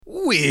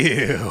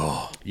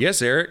Will.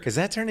 Yes, Eric. Is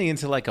that turning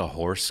into like a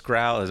horse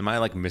growl? Is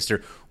mine like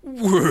Mr.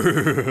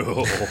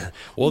 Will?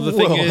 Well, the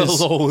thing is,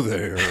 hello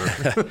there.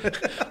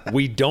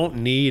 we don't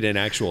need an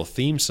actual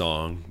theme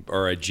song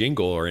or a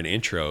jingle or an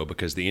intro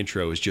because the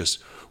intro is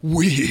just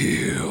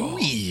Will.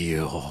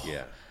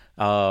 Yeah.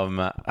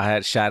 I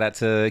had shout out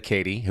to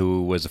Katie,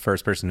 who was the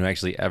first person who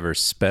actually ever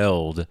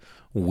spelled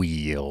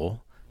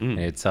wheel.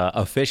 It's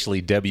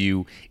officially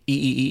WEEEEEL.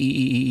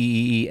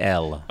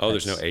 Oh,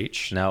 there's no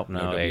H? No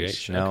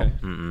H. WH? No. Okay.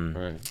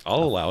 All right.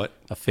 I'll allow it.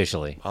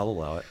 Officially. I'll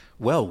allow it.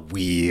 Well,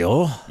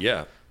 wheel.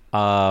 Yeah.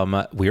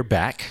 We're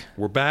back.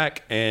 We're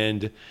back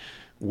and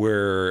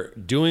we're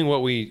doing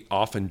what we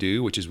often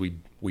do, which is we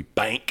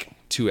bank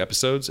 2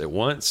 episodes at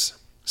once.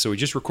 So we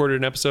just recorded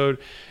an episode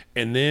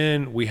and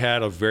then we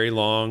had a very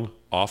long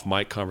off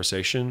mic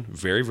conversation,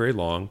 very, very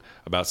long,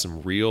 about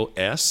some real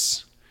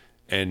S.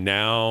 And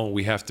now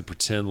we have to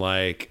pretend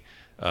like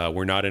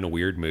we're not in a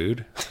weird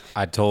mood.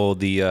 I told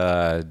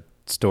the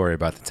story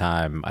about the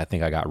time I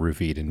think I got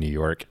roofied in New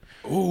York.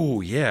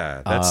 Oh,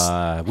 yeah. That's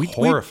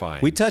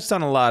horrifying. We touched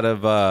on a lot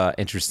of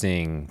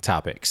interesting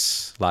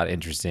topics, a lot of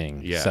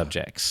interesting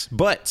subjects.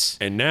 But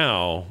and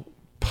now,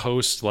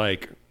 post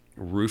like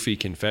roofie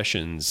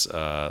confessions,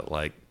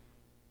 like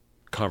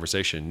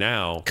conversation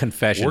now.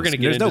 Confessions. We're going to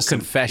get into no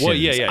confessions. Well,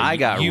 yeah. I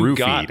got you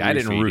roofied. got I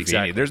didn't roofie.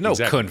 Exactly. There's no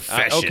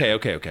confession.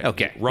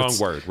 Okay. Wrong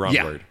word.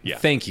 Yeah.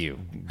 Thank you.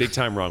 Big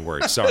time wrong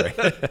word. Sorry.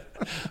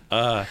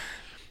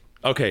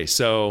 Okay,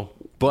 so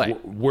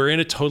but we're in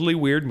a totally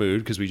weird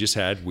mood because we just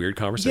had weird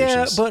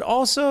conversations. Yeah, but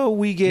also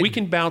we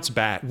can bounce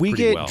back. We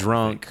pretty get well,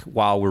 drunk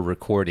while we're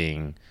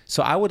recording.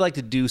 So I would like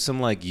to do some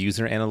like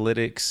user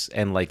analytics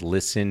and like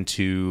listen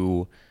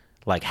to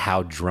like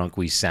how drunk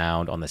we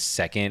sound on the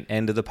second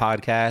end of the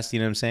podcast. You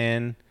know what I'm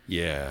saying?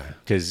 Yeah.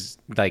 Because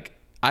like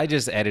I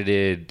just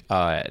edited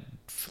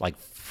like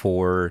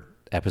 4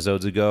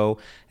 episodes ago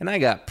and I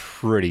got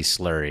pretty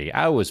slurry.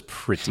 I was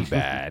pretty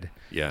bad.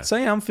 Yeah. So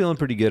yeah, I'm feeling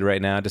pretty good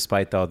right now,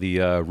 despite all the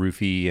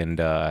roofie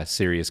and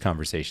serious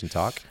conversation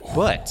talk.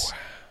 But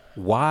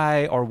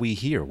why are we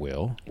here,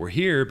 Will? We're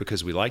here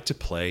because we like to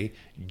play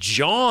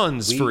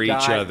Johns for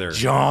each other.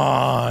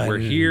 John. We're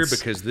here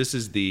because this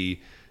is the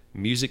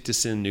Music to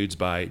Send Nudes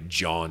by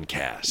John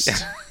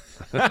cast.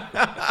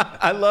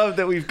 I love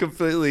that we've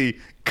completely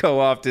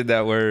co-opted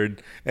that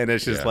word, and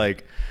it's just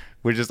like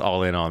we're just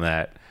all in on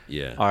that.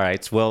 Yeah. All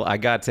right. Well, I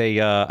got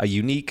a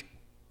unique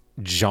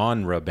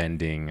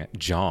genre-bending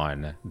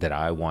John that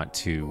I want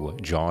to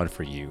John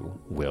for you,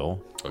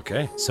 Will.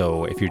 Okay.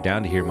 So if you're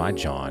down to hear my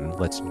John,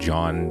 let's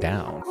John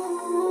down.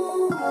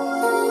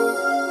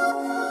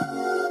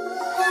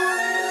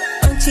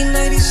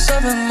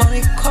 1987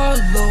 Monte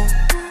Carlo.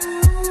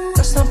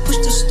 Let's not push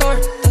the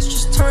start, let's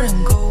just turn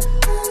and go.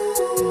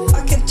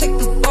 I can't take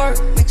the bar,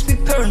 makes me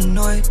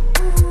paranoid.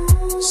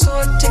 So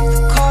I take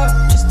the car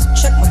just to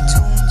check my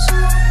tunes.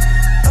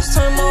 Last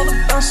time all the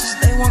bounces,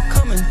 they weren't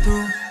coming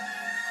through.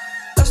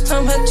 Last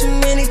time had too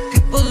many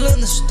people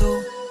in the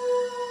stool.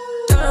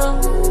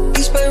 Down,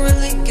 East Bay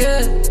really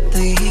get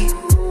the heat.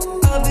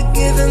 I'll be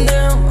giving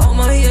them all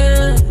my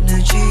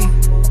energy.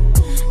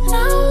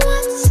 Now I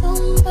want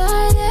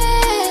somebody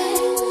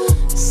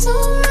so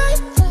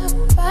right the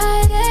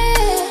body.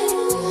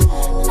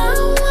 Now I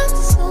want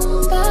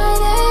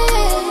somebody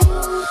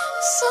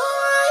so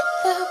right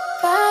the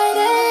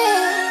body.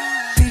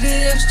 Beat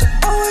it extra,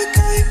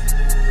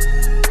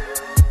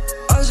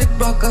 Isaac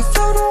Brock, I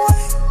float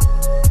away.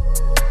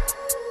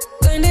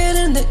 Landed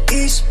in the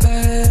East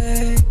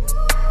Bay.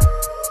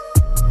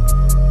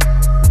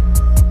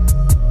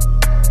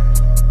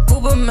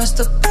 Uber messed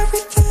up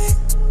everything.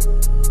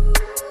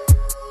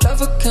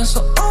 Driver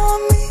cancel on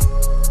me.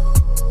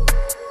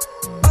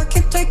 I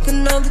can't take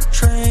another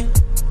train.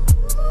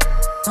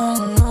 Oh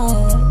no.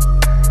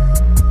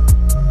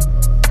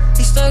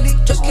 He said he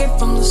just came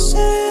from the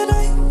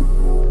city.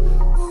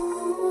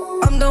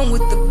 I'm done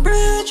with the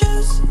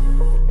bridges.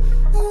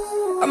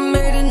 I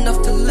made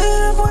enough to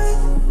live with.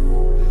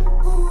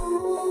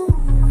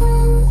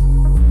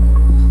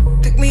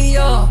 Pick me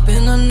up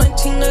in a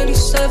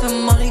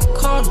 1997 Monte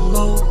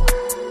Carlo.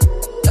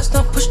 Let's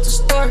not push the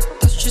start,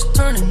 let's just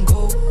turn and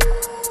go.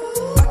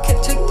 I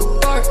can't take the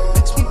bar,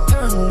 makes me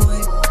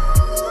paranoid.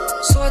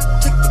 So I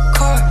take the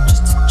car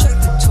just to check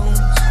the tunes.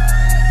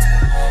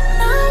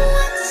 Now I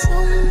want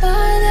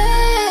somebody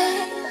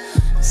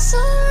so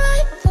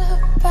right the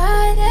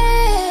body.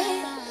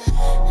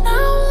 Now I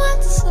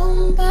want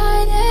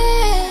somebody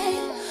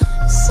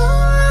so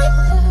right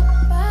the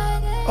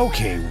body.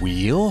 Okay,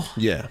 Wheel.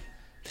 Yeah.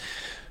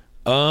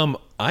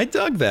 I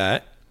dug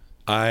that.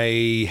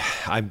 I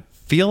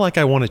feel like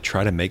I want to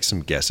try to make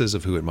some guesses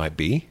of who it might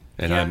be,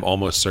 and I'm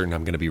almost certain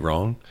I'm going to be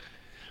wrong.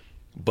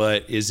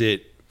 But is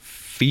it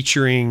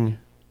featuring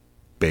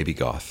Baby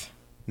Goth?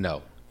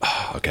 No.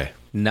 Okay.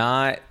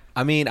 Not.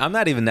 I mean, I'm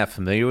not even that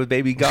familiar with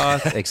Baby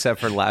Goth, except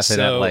for laughing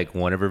at like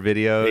one of her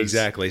videos.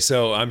 Exactly.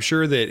 So I'm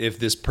sure that if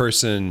this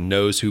person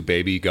knows who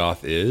Baby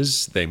Goth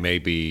is, they may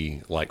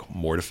be like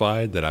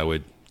mortified that I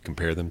would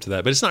compare them to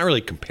that. But it's not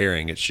really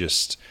comparing. It's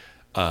just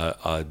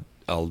a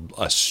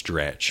a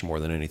stretch more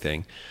than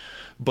anything.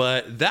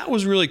 But that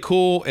was really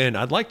cool, and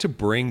I'd like to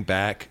bring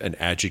back an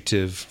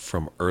adjective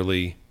from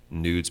early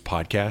nudes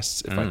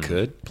podcasts if I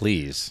could.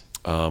 Please.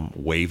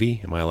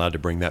 Wavy. Am I allowed to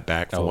bring that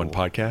back for one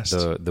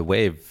podcast? The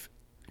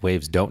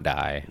waves don't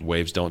die.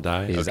 Waves don't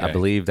die. Okay. I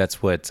believe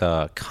that's what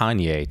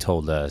Kanye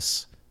told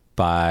us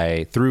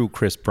through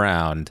Chris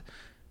Brown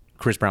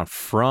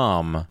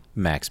from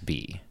Max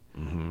B.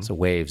 Mm-hmm. So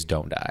waves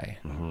don't die.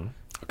 Mm-hmm.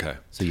 Okay.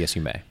 So yes,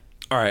 you may.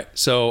 All right.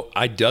 So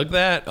I dug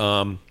that.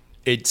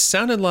 It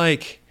sounded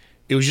like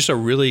it was just a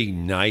really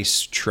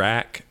nice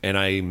track, and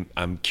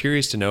I'm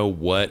curious to know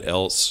what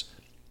else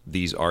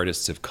these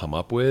artists have come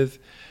up with.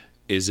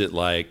 Is it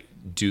like,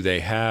 do they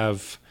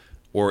have,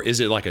 or is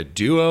it like a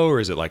duo, or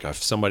is it like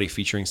somebody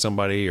featuring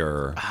somebody,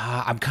 or?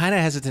 I'm kind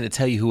of hesitant to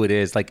tell you who it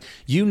is. Like,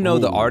 you know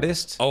the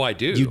artist. Oh, I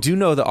do. You do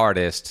know the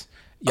artist.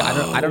 Yeah,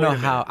 I don't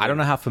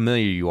know how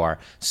familiar you are.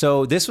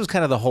 So this was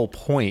kind of the whole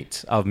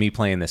point of me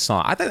playing this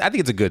song. I think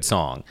it's a good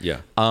song.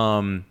 Yeah.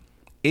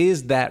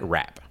 Is that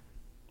rap?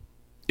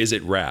 Is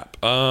it rap?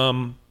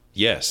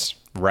 Yes.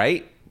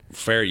 Right?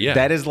 Fair, yeah.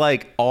 That is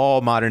like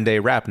all modern day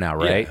rap now,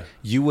 right? Yeah.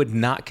 You would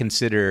not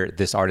consider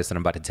this artist that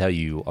I'm about to tell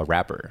you a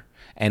rapper.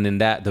 And in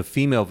that,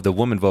 the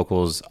woman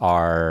vocals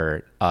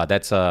are,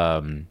 that's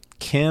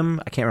Kim,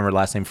 I can't remember her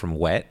last name, from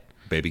Wet.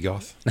 Baby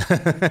Goth?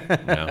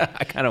 No.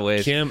 I kind of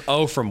wish. Kim,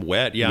 from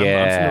Wet. Yeah,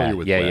 I'm familiar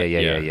with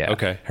Wet. Yeah.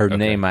 Okay. Her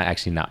name might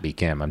actually not be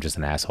Kim. I'm just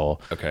an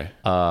asshole. Okay.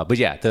 But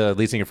yeah, the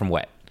lead singer from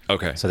Wet.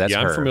 Okay. So that's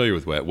her. I'm familiar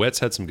with Wet. Wet's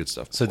had some good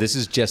stuff before. So this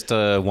is just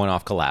a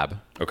one-off collab.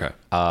 Okay.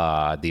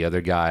 The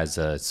other guy's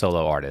a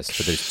solo artist.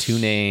 So there's two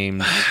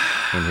names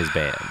in his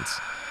bands.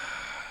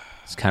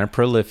 He's kind of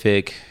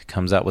prolific,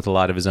 comes out with a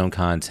lot of his own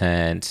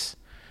content.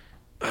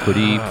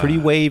 Pretty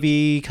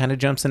wavy, kind of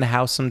jumps into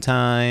house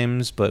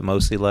sometimes, but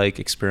mostly like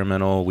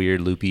experimental, weird,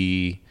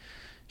 loopy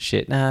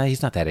shit. Nah,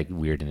 he's not that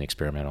weird and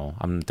experimental.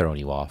 I'm throwing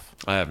you off.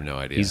 I have no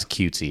idea. He's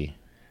cutesy.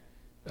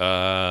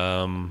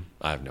 I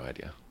have no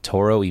idea.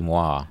 Toro y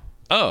Moi.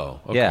 Oh,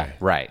 okay. Yeah,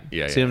 right.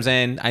 Yeah, See what I'm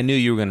saying? I knew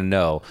you were going to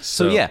know.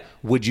 So yeah,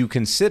 would you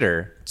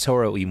consider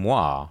Toro y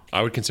Moi?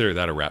 I would consider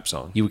that a rap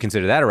song. You would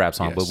consider that a rap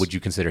song, Yes. but would you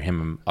consider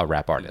him a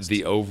rap artist?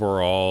 The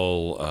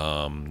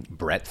overall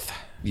breadth.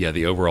 Yeah,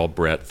 the overall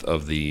breadth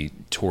of the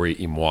Tori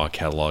y Moi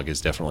catalog is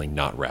definitely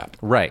not rap.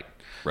 Right.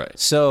 Right.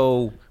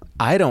 So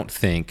I don't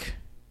think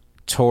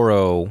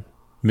Toro,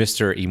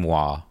 Mr. y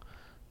Moi,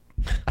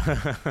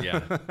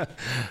 Yeah.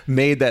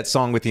 made that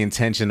song with the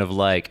intention of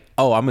like,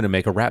 oh, I'm going to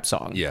make a rap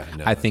song. Yeah,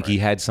 no, I think he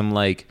had some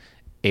like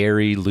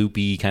airy,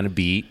 loopy kind of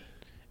beat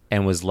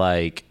and was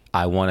like,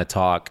 I want to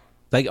talk.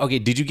 Like, okay,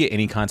 did you get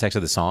any context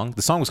of the song?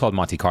 The song was called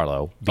Monte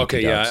Carlo. BT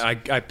Okay, Dubs.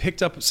 yeah, I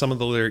picked up some of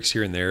the lyrics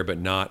here and there, but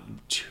not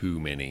too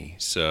many.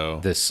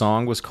 So The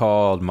song was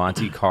called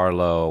Monte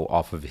Carlo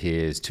off of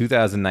his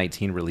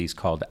 2019 release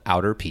called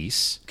Outer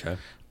Peace. okay,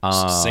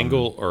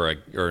 single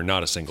or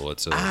not a single?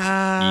 It's a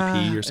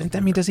EP or something.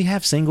 I mean, does he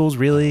have singles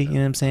really? You know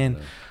what I'm saying?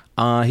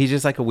 He's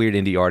just like a weird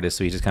indie artist,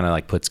 so he just kind of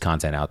like puts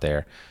content out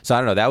there. So I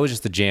don't know. That was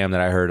just the jam that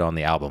I heard on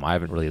the album. I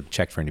haven't really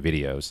checked for any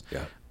videos.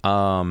 Yeah.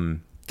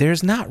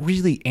 There's not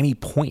really any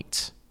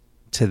point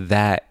to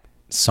that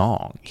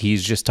song.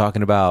 He's just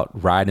talking about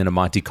riding a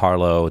Monte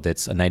Carlo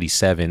that's a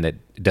 97 that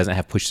doesn't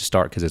have push to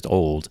start because it's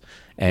old,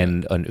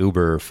 and an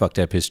Uber fucked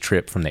up his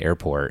trip from the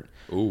airport.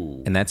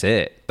 Ooh. And that's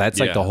it. That's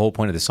like Yeah. the whole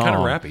point of the song. Kinda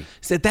rappy.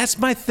 So that's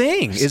my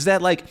thing, is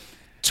that like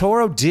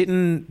Toro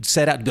didn't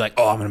set out to be like,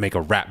 oh, I'm going to make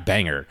a rap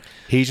banger.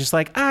 He's just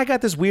like, I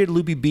got this weird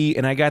loopy beat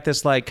and I got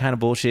this like kind of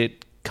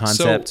bullshit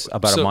concept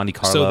about a Monte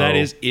Carlo. So that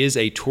is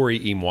a Tori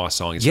y Moi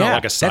song. It's not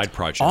like a side that's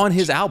project. on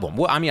his album.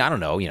 Well, I mean, I don't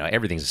know. You know,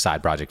 everything's a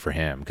side project for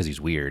him because he's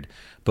weird.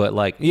 But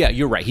like, yeah,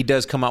 you're right. He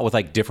does come out with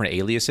like different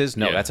aliases.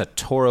 No, Yeah. that's a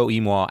Toro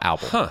y Moi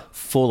album. Huh.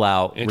 Full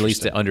out, released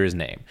Interesting. it under his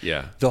name.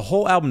 Yeah. The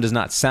whole album does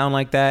not sound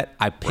like that.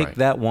 I picked Right.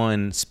 that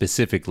one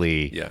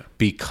specifically Yeah.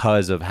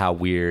 because of how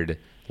weird,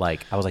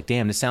 like, I was like,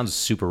 damn, this sounds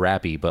super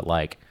rappy, but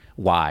like,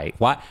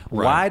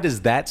 why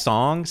does that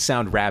song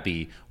sound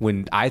rappy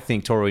when I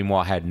think Toro y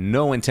Moi had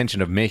no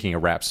intention of making a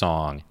rap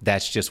song?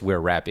 That's just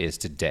where rap is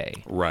today.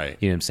 Right.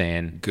 You know what I'm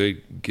saying?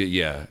 Good,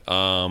 yeah.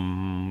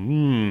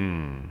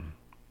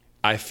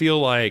 I feel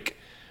like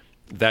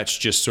that's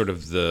just sort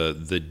of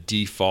the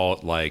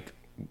default like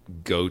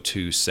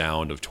go-to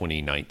sound of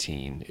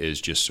 2019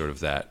 is just sort of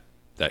that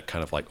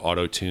kind of like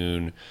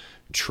auto-tune,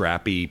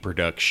 trappy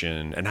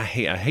production. And I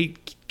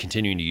hate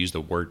continuing to use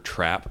the word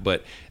trap,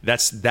 but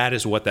that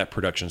is what that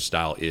production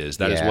style is.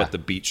 That is Yeah. what the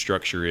beat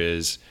structure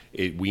is.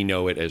 We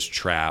know it as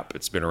trap.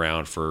 It's been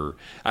around for.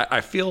 I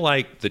feel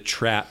like the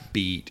trap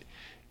beat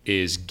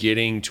is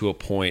getting to a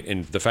point,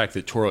 and the fact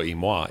that Toro y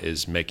Moi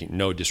is making,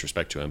 no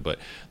disrespect to him, but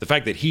the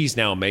fact that he's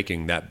now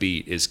making that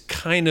beat is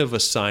kind of a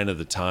sign of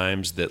the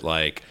times that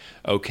like,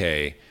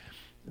 okay,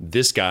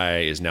 this guy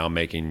is now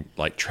making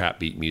like trap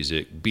beat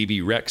music.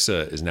 BB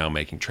Rexa is now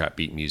making trap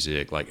beat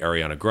music. Like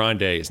Ariana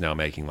Grande is now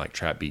making like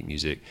trap beat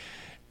music.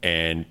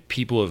 And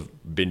people have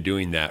been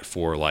doing that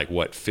for like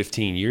what,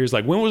 15 years?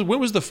 Like when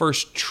was the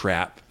first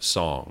trap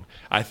song?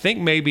 I think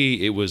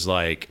maybe it was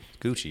like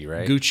Gucci,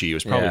 right? Gucci. It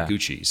was probably Yeah.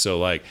 Gucci. So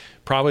like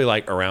probably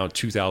like around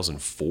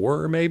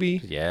 2004 maybe.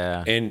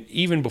 Yeah. And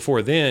even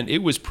before then,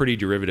 it was pretty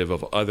derivative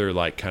of other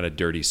like kind of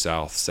Dirty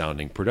South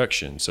sounding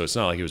production. So it's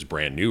not like it was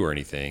brand new or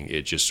anything.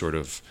 It just sort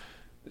of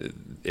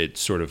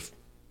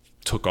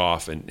took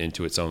off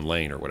into its own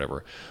lane or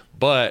whatever.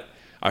 But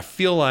I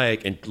feel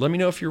like, and let me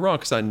know if you're wrong,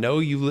 because I know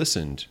you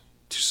listened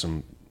to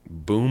some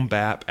boom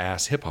bap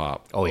ass hip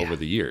hop over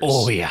the years.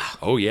 Oh yeah.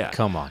 Oh yeah.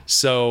 Come on.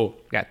 So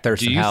Got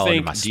Thurston do you Howell in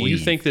think my do you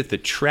sleeve. think that the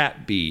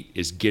trap beat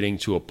is getting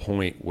to a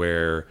point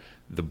where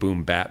the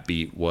boom bap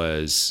beat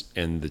was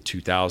in the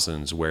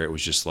 2000s, where it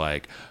was just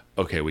like,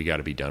 okay, we got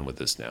to be done with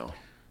this now?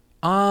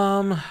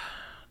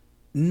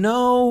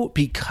 No,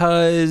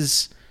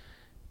 because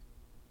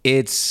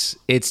it's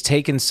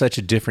taken such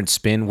a different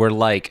spin where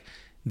like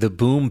the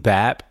boom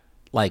bap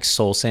like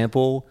soul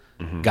sample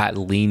got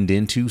leaned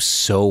into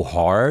so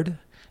hard,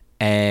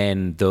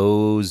 and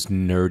those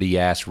nerdy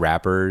ass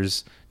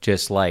rappers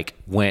just like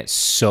went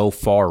so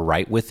far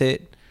right with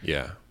it,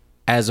 Yeah.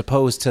 as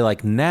opposed to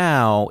like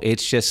now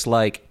it's just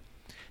like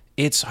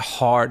it's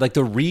hard. Like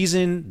the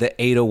reason the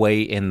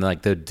 808 and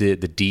like the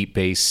deep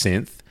bass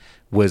synth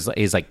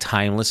is like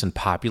timeless and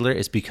popular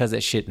is because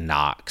that shit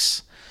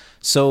knocks.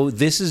 So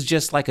this is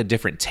just like a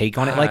different take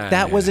on it. Like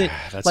that wasn't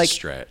That's like a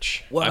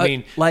stretch. Well, I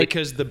mean, like-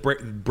 because the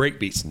break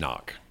beats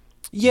knock.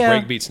 Yeah.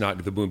 Break beats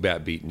knock. The boom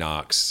bap beat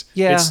knocks.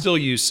 Yeah. It's still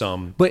used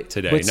some but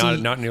today. but not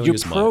see, nearly you're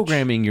as much.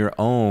 programming your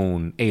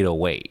own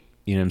 808.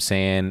 You know what I'm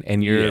saying?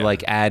 And you're Yeah.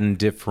 like adding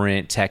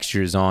different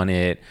textures on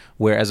it.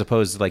 Where as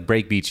opposed to like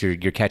breakbeats,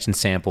 you're catching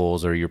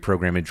samples or you're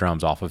programming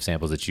drums off of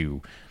samples that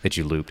you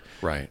looped.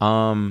 Right.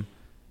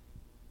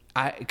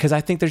 Because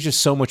I think there's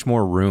just so much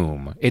more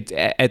room.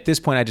 At this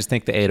point, I just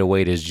think the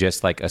 808 is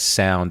just like a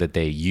sound that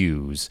they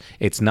use.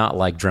 It's not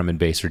like drum and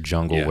bass or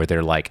jungle Yeah. where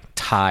they're like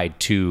tied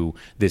to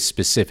this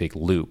specific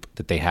loop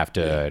that they have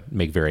to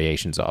make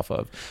variations off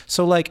of.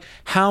 So like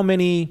how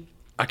many...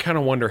 I kind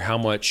of wonder how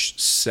much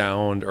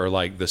sound or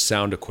like the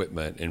sound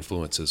equipment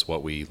influences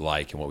what we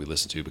like and what we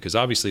listen to, because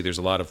obviously there's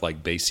a lot of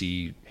like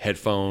bassy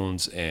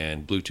headphones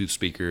and Bluetooth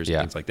speakers and Yeah.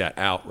 things like that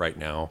out right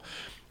now.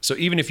 So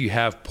even if you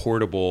have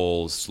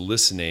portables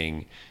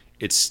listening,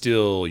 you're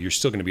still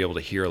going to be able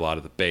to hear a lot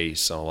of the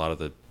bass on a lot of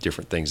the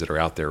different things that are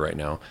out there right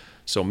now.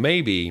 So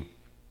maybe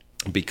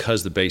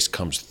because the bass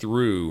comes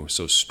through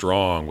so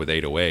strong with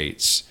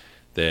 808s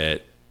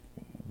that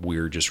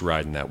we're just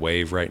riding that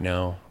wave right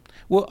now.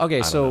 Well,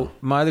 okay, so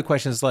my other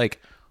question is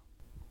like,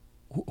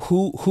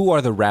 who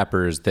are the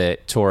rappers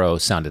that Toro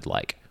sounded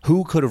like?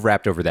 Who could have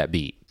rapped over that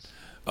beat?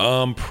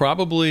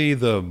 Probably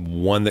the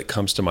one that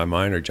comes to my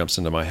mind or jumps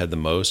into my head the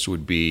most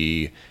would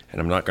be,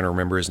 and I'm not going to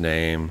remember his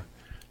name,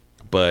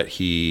 but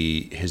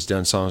he has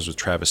done songs with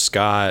Travis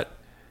Scott.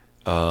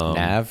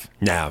 Nav?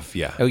 Nav,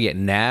 yeah. Oh yeah,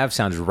 Nav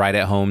sounds right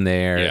at home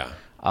there.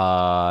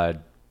 Yeah.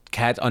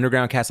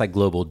 Underground cats like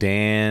Global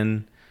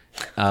Dan,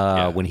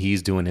 when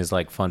he's doing his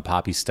like fun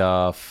poppy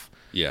stuff.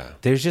 Yeah.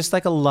 There's just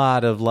like a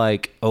lot of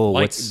like,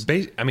 Like,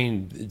 I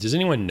mean, does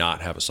anyone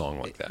not have a song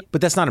like that?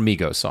 but that's not a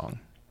Migos song.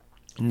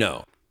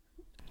 No.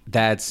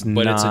 That's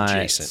But not. it's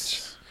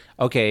adjacent.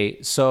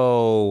 Okay,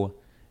 so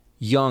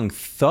Young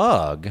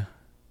Thug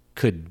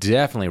could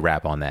definitely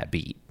rap on that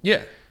beat.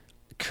 Yeah.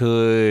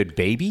 Could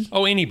Baby?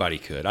 Oh, anybody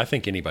could. I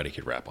think anybody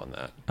could rap on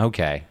that.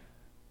 Okay.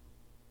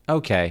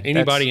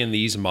 Anybody in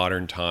these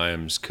modern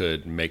times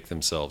could make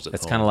themselves at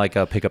That's home. kind of like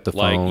a pick up the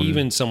like phone.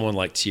 even someone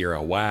like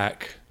Tierra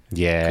Whack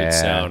Yeah, could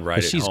sound right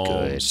but at she's home.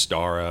 good.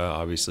 Stara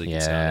obviously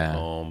could sound at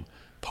home.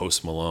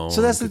 Post Malone.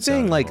 So that's the could sound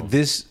thing. at Like home.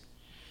 this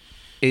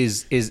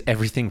is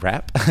everything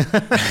rap.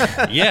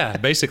 Yeah,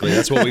 basically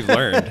that's what we've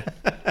learned.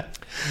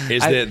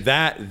 Is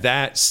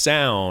that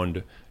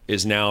sound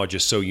is now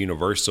just so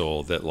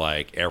universal that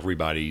like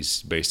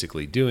everybody's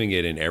basically doing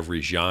it in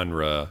every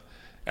genre.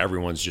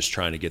 Everyone's just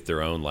trying to get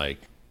their own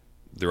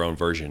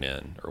version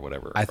in or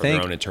whatever. I or think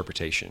their own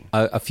interpretation.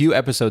 A few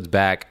episodes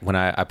back, when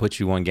I put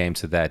you on game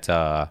to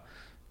that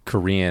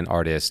Korean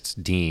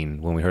artist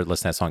Dean, when we heard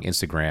listen to that song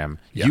Instagram,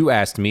 you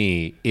asked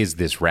me, "Is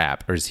this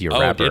rap or is he a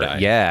rapper?" did I?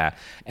 Yeah,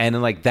 and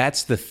then, like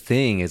that's the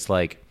thing. It's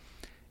like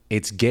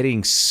it's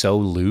getting so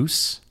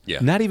loose. Yeah.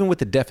 Not even with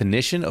the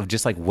definition of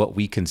just like what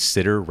we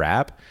consider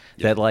rap,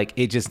 that like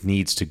it just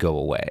needs to go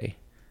away.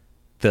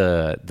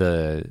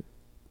 The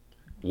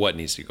What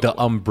needs to go away?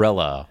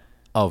 umbrella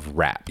of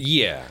rap.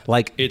 Yeah,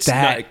 Like it's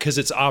that- because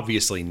it's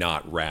obviously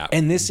not rap.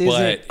 And this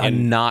isn't a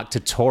knock to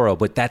Toro,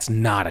 but that's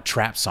not a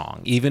trap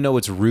song. Even though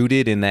it's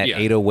rooted in that Yeah.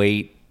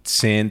 808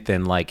 synth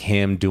and like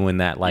him doing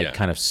that like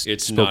kind of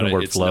it's spoken not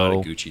word it's flow.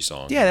 not a Gucci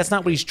song. Yeah, that's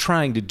not what he's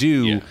trying to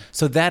do. Yeah.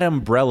 So that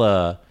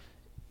umbrella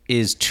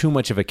is too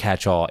much of a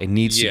catch-all. It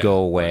needs to Yeah. go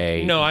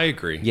away. No, I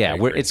agree. Yeah, I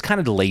we're agree. it's kind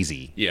of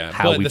lazy. Yeah,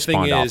 how but we've the thing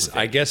spawned off is, of it.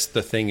 I guess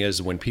the thing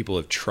is when people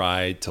have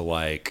tried to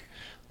like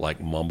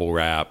mumble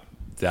rap,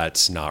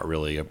 that's not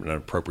really an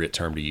appropriate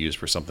term to use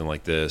for something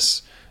like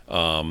this.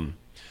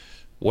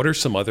 What are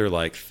some other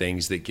like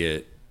things that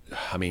get?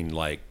 I mean,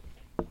 like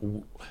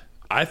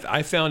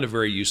I found a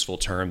very useful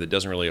term that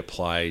doesn't really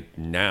apply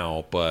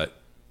now, but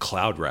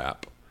cloud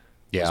rap.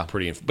 Yeah. was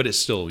pretty, but it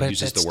still But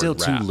uses that's the still word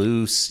too rap.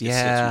 loose. It's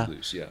Yeah. still too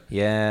loose, yeah.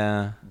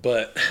 Yeah.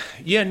 But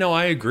yeah, no,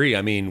 I agree.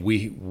 I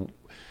mean,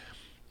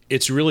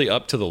 it's really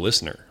up to the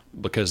listener,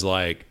 because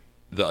like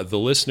the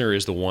listener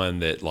is the one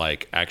that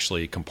like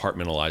actually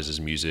compartmentalizes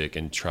music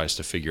and tries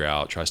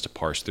to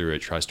parse through it,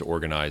 tries to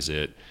organize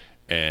it.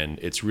 And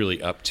it's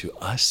really up to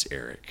us,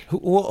 Eric.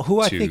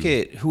 Who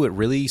it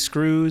really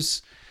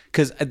screws,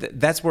 because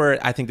that's where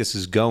I think this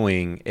is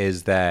going,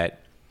 is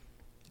that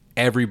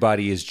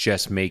everybody is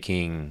just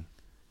making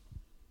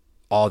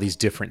all these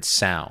different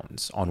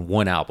sounds on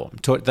one album.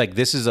 Like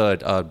this is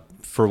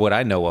for what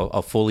I know,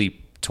 a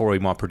fully Tori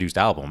Amos produced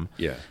album.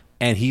 Yeah.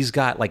 And he's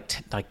got like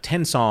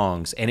 10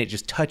 songs, and it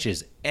just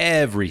touches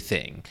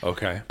everything.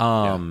 Okay.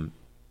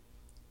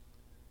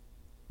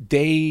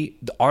 The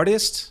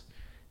artists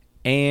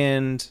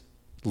and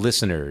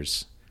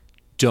listeners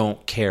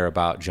don't care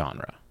about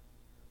genre.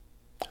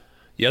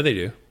 Yeah, they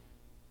do.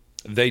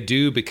 They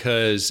do,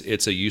 because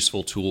it's a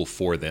useful tool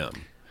for them.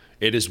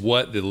 It is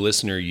what the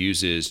listener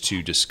uses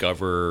to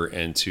discover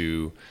and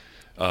to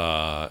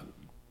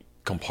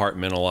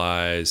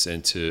compartmentalize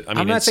and to. I mean,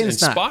 I'm not saying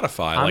it's not.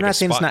 Spotify. I'm not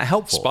saying it's not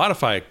helpful.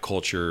 Spotify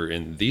culture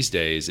in these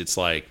days, it's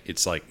like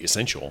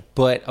essential.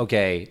 But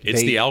okay,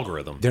 It's the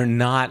algorithm. They're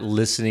not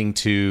listening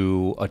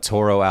to a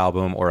Toro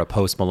album or a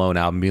Post Malone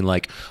album being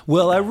like,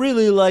 well, I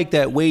really like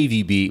that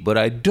wavy beat, but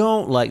I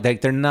don't like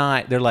that.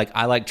 They're like,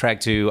 I like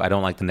track 2, I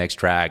don't like the next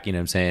track. You know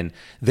what I'm saying?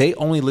 They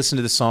only listen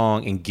to the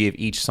song and give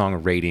each song a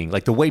rating,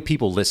 like the way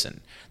people listen.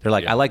 They're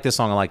like, I like this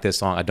song, I like this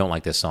song, I don't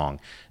like this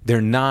song.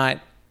 They're not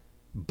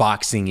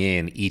boxing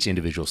in each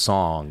individual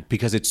song,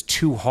 because it's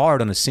too hard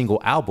on a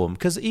single album,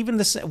 because even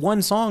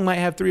one song might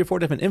have 3 or 4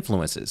 different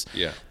influences.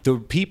 Yeah. The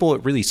people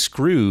it really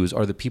screws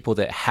are the people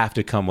that have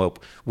to come up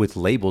with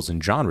labels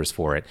and genres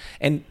for it.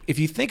 And if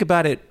you think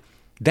about it,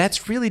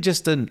 that's really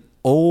just an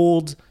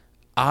old,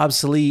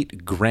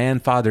 obsolete,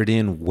 grandfathered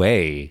in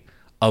way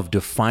of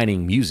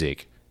defining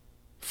music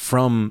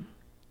from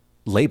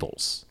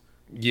labels.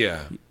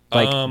 Yeah.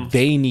 Like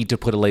they need to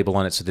put a label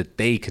on it so that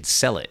they could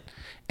sell it.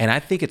 And I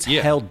think it's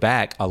held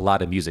back a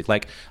lot of music.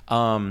 Like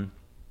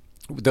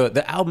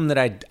the album that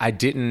I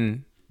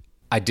didn't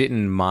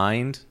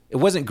mind. It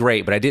wasn't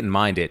great, but I didn't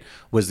mind it.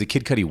 Was the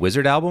Kid Cudi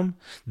Wizard album?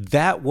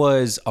 That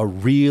was a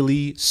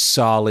really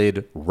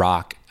solid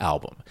rock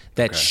album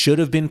that should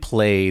have been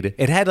played.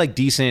 It had like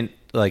decent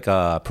like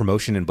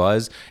promotion and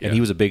buzz, and he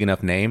was a big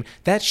enough name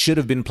that should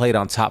have been played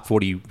on top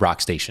 40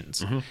 rock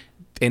stations. Mm-hmm.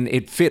 And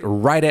it fit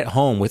right at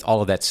home with all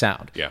of that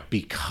sound. Yeah.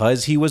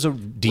 Because he was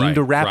deemed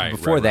a rapper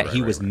before that,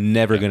 he was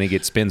never going to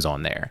get spins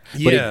on there.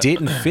 Yeah. But it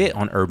didn't fit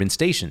on urban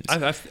stations.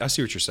 I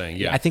see what you're saying.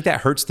 Yeah. I think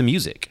that hurts the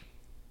music.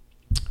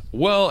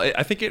 Well,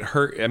 I think it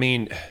hurt. I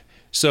mean,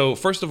 so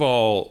first of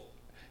all,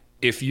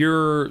 if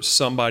you're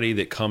somebody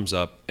that comes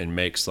up and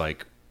makes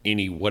like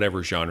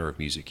whatever genre of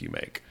music you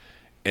make,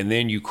 and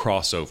then you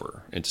cross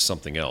over into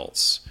something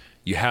else,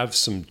 you have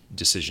some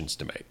decisions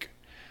to make.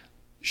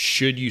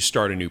 Should you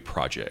start a new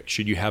project?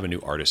 Should you have a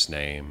new artist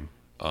name?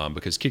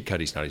 Because Kid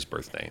Cudi's not his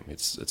birth name.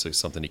 It's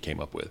something he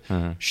came up with.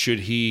 Mm-hmm. Should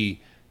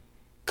he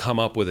come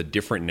up with a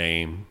different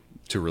name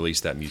to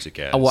release that music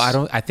as?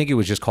 Well, I think it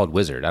was just called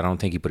Wizard. I don't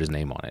think he put his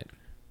name on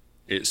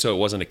it. So it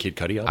wasn't a Kid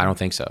Cudi album? I don't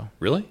think so.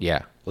 Really?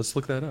 Yeah. Let's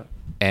look that up.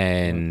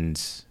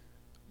 And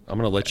I'm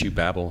going to let you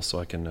babble so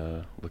I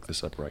can look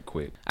this up right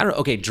quick. I don't know.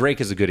 Okay, Drake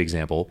is a good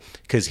example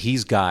because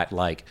he's got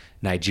like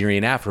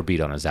Nigerian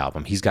Afrobeat on his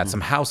album. He's got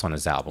some house on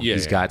his album.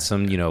 He's got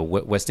some,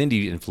 West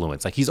Indian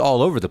influence. Like he's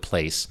all over the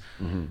place.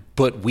 Mm-hmm.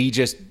 But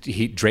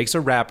Drake's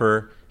a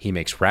rapper. He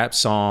makes rap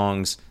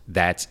songs.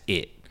 That's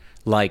it.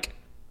 Like,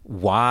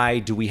 why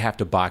do we have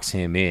to box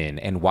him in?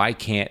 And why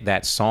can't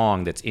that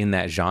song that's in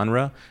that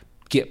genre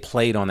get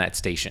played on that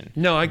station?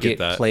 No, I get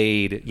that.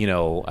 Played,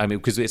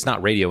 because it's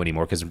not radio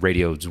anymore because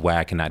radio's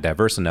whack and not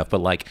diverse enough.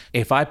 But like,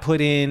 if I put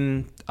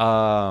in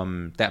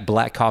that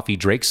Black Coffee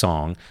Drake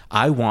song,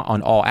 I want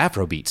on all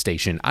Afrobeat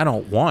station. I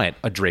don't want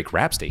a Drake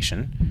rap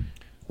station.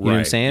 You know what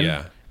I'm saying?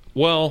 Yeah.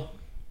 Well,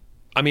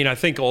 I mean, I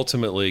think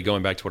ultimately,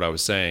 going back to what I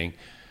was saying,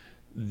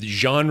 the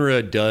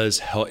genre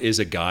is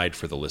a guide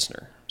for the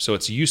listener. So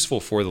it's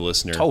useful for the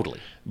listener. Totally.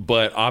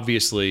 But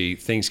obviously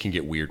things can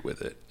get weird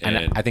with it.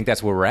 And I think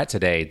that's where we're at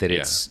today, that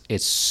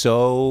it's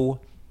so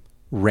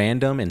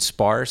random and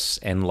sparse,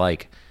 and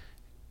like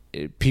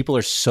people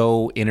are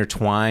so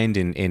intertwined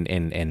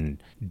in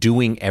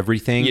doing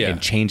everything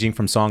and changing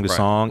from song to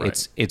song.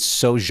 Right. It's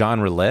so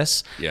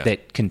genreless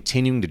that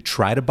continuing to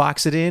try to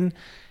box it in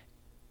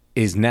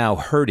is now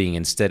hurting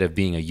instead of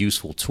being a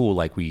useful tool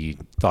like we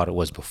thought it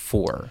was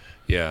before.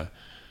 Yeah.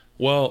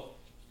 Well,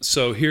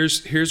 so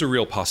here's a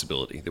real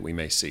possibility that we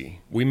may see.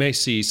 We may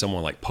see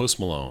someone like Post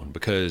Malone,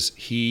 because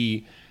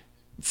he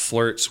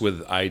flirts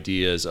with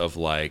ideas of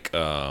like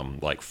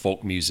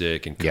folk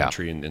music and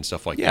country and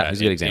stuff like that. He's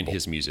a good example. In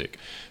his music.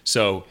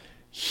 So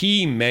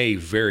he may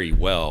very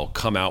well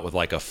come out with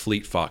like a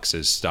Fleet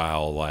Foxes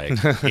style, like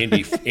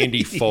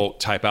indie folk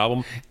type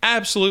album.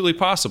 Absolutely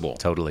possible.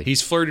 Totally.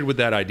 He's flirted with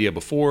that idea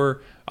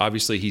before.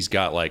 Obviously, he's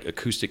got like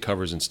acoustic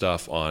covers and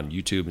stuff on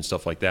YouTube and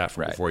stuff like that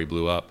from before he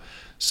blew up.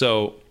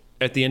 So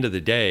at the end of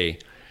the day,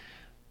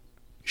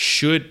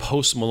 should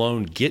Post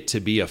Malone get to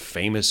be a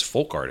famous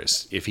folk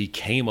artist if he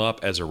came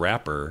up as a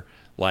rapper?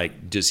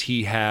 Like, does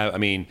he have? I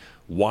mean,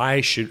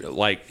 why should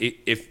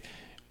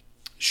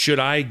should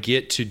I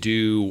get to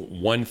do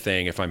one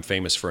thing if I'm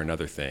famous for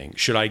another thing?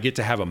 Should I get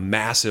to have a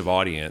massive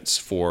audience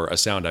for a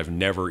sound I've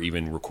never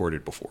even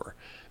recorded before?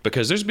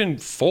 Because there's been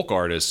folk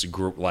artists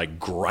like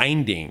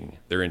grinding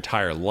their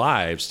entire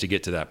lives to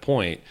get to that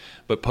point,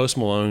 but Post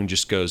Malone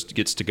just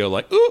gets to go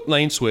like, ooh,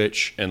 lane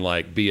switch and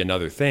like be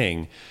another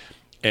thing.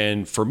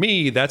 And for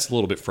me, that's a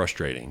little bit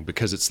frustrating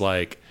because it's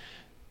like,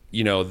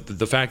 you know,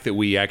 the fact that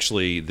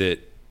that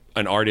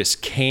an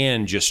artist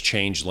can just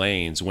change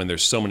lanes when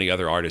there's so many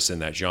other artists in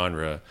that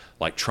genre,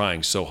 like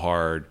trying so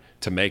hard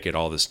to make it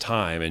all this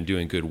time and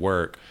doing good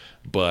work.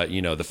 But,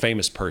 you know, the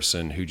famous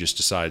person who just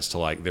decides to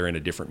like, they're in a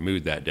different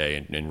mood that day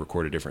and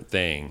record a different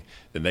thing,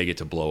 then they get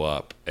to blow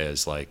up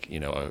as like, you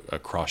know, a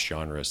cross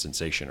genre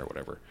sensation or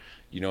whatever.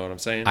 You know what I'm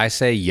saying? I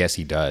say, yes,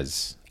 he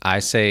does. I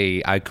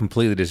say, I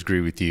completely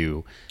disagree with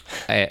you.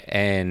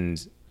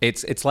 And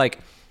it's like,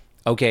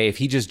 okay, if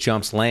he just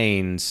jumps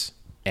lanes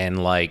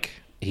and like,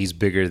 he's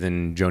bigger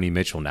than Joni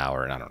Mitchell now,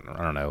 or I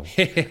don't know.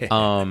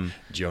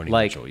 Joni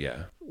like, Mitchell,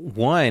 yeah.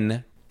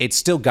 One, it's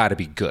still got to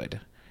be good,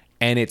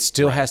 and it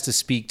still has to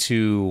speak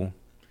to.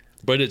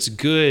 But it's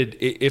good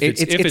if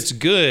it's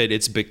good.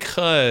 It's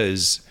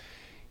because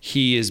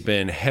he has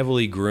been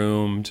heavily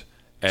groomed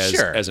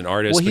as an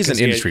artist. Well, he's an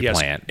industry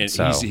plant.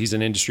 So. He's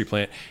an industry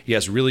plant. He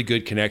has really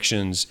good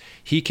connections.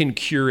 He can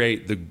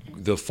curate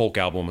the folk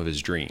album of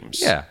his dreams.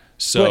 Yeah.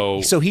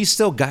 So he's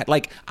still got,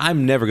 like,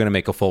 I'm never gonna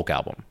make a folk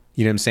album.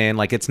 You know what I'm saying?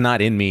 Like, it's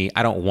not in me.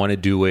 I don't want to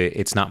do it.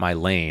 It's not my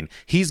lane.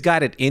 He's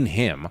got it in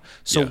him.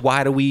 So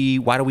why do we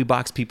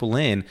box people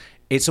in?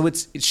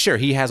 It's sure,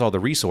 he has all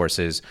the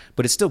resources,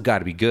 but it's still got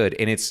to be good.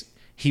 And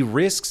he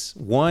risks,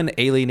 one,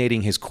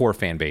 alienating his core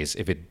fan base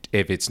if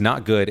it's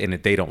not good and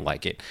if they don't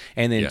like it.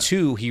 And then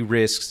two, he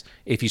risks,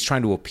 if he's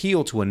trying to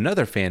appeal to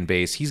another fan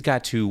base, he's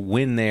got to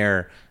win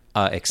their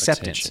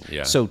acceptance.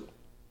 So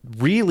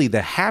really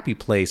the happy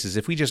place is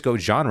if we just go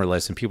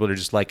genreless and people are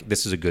just like,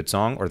 this is a good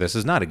song or this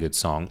is not a good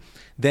song,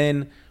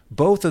 then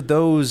both of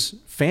those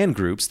fan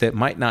groups that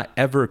might not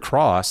ever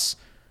cross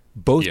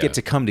both get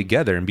to come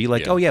together and be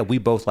like, oh yeah, we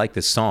both like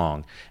this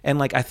song. And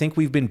like, I think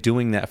we've been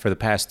doing that for the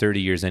past 30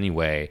 years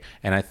anyway.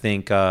 And I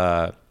think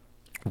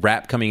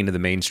rap coming into the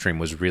mainstream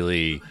was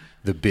really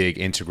the big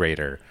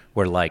integrator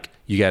where like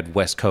you had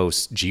West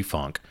Coast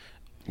G-Funk.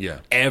 Yeah.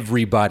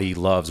 Everybody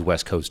loves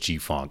West Coast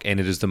G-Funk, and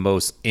it is the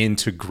most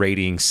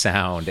integrating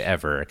sound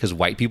ever because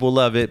white people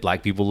love it,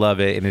 black people love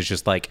it, and it's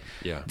just like,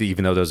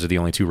 even though those are the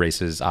only two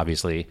races,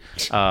 obviously.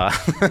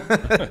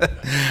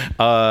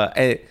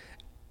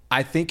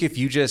 I think if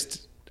you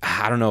just,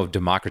 I don't know if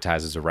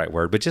democratize is the right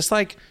word, but just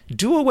like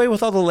do away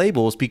with all the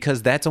labels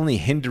because that's only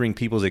hindering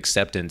people's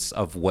acceptance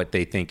of what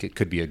they think it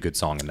could be a good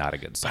song and not a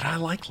good song. But I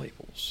like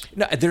labels.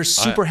 No, they're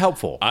super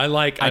helpful. I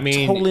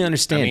totally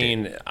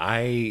understand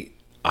it.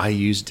 I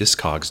use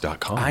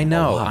Discogs.com. I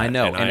know.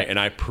 And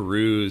I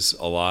peruse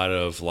a lot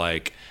of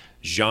like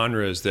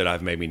genres that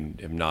I've maybe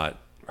have not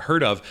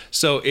heard of.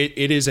 So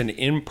it is an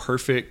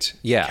imperfect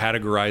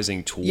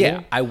categorizing tool.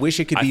 Yeah, I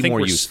wish it could be more useful. I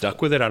think we're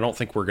stuck with it. I don't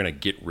think we're going to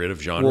get rid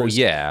of genres. Well,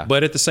 yeah.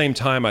 But at the same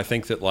time, I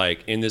think that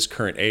like in this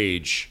current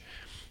age,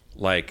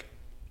 like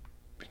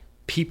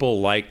people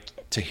like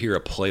to hear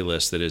a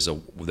playlist that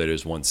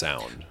is one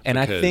sound. And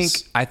I think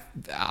I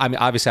mean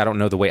obviously I don't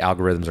know the way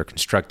algorithms are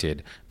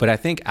constructed, but I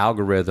think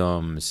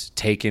algorithms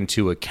take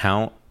into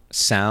account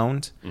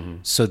sound.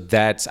 So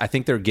I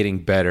think they're getting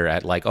better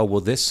at like, oh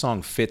well, this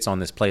song fits on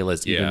this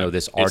playlist even though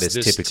this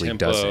artist typically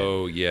doesn't.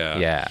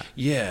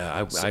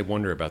 I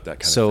wonder about that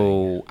kind of thing.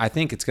 So I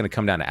think it's going to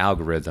come down to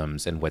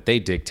algorithms, and what they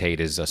dictate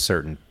is a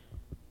certain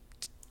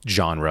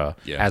genre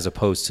as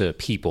opposed to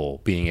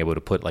people being able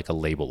to put like a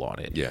label on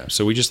it. Yeah.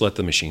 So we just let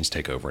the machines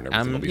take over and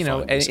everything will be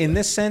fine. And in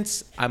this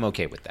sense, I'm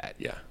okay with that.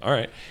 Yeah. All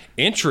right.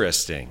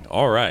 Interesting.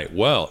 All right.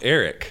 Well,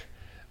 Eric,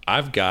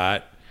 I've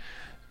got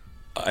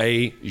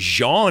a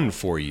genre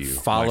for you,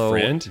 Follow my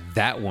friend.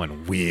 That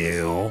one,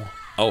 Will.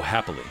 Oh,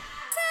 happily.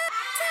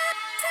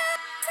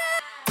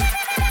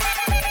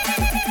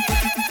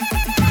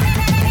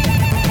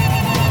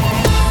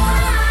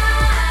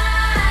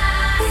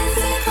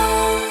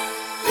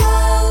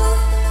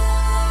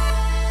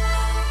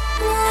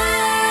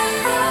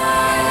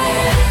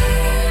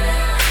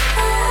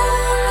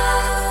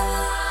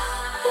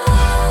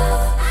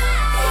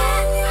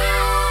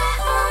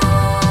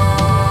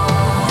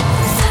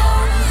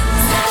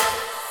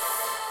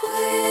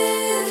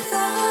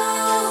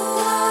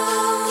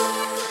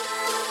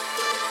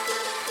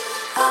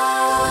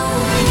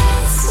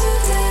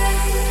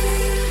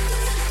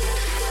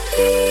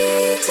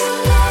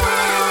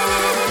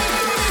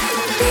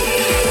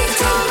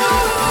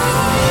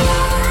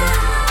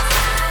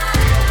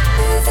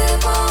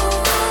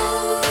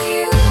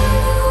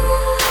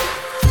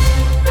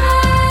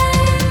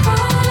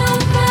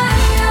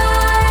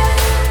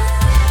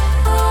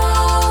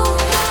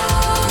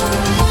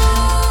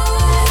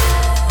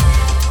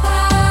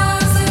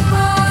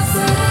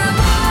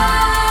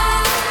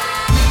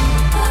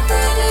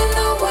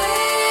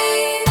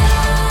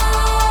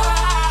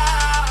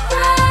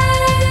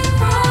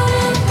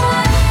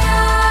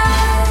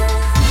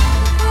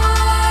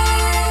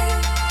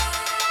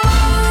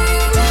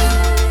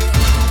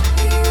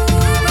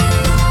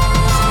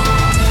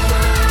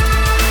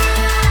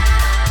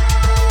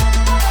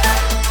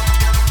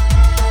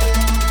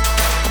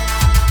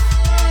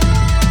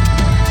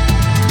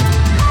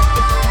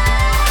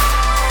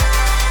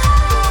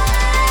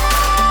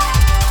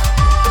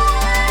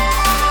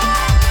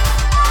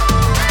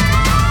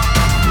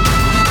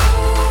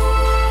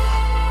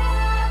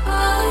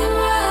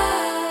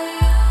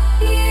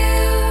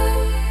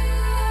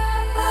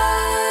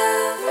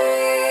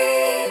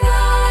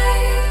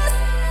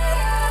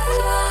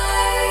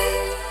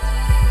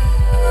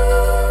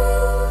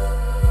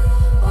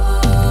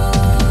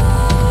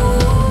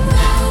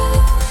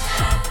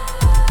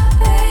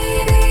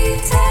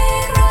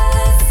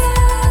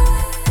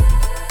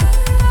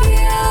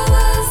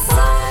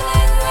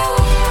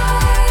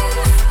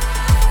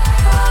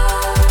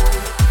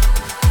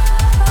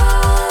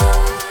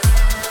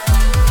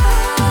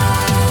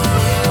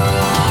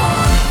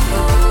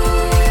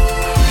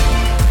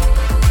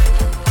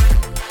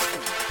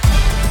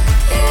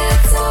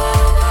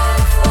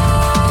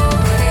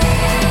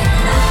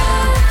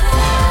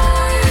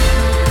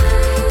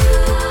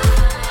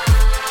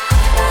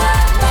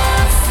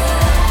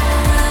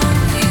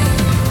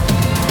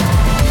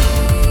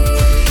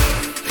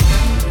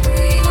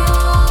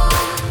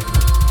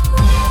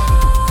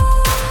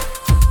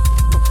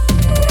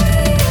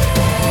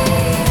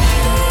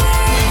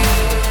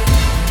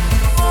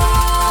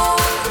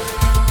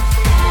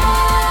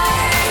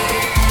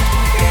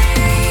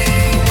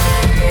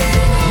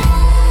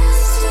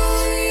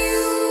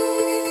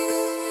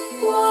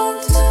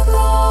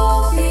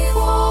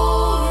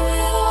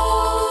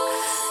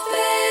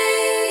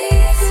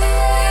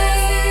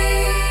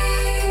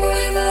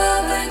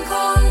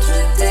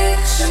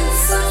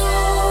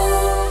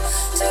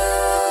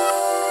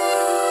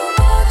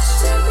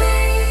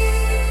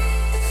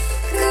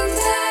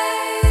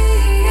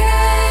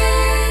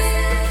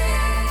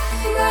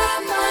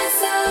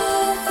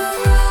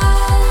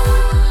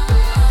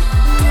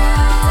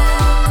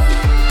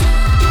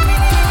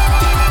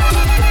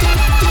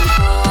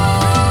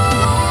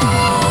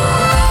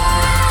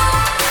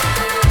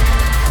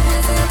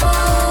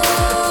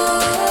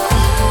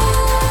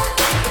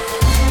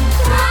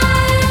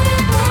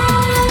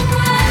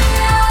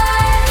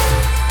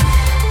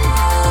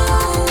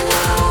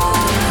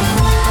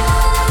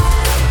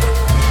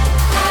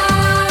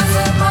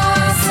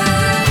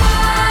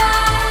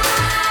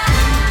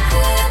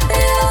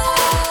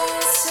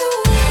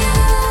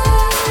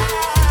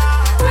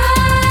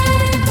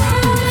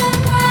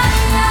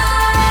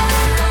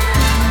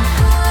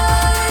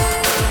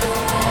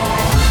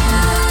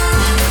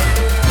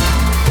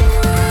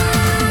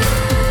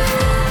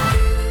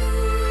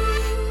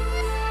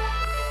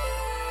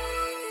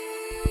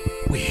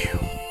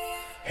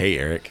 Hey,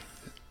 Eric.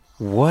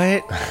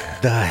 What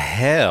the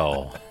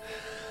hell?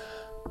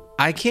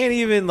 I can't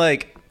even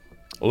like.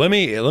 Let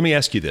me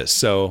ask you this.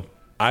 So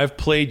I've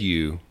played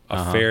you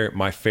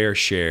my fair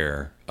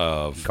share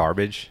of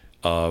Garbage.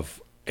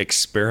 of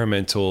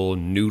experimental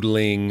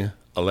noodling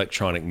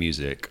electronic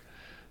music.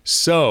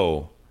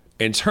 So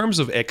in terms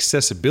of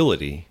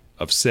accessibility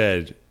of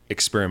said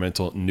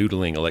experimental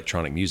noodling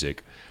electronic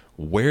music,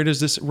 where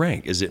does this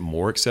rank? Is it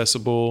more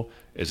accessible?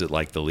 Is it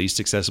like the least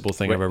accessible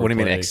thing I've ever played? What do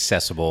you mean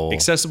accessible?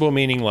 Accessible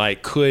meaning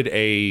like, could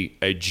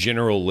a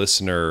general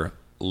listener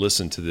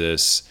listen to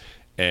this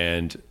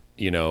and,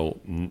 you know,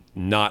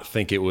 not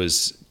think it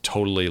was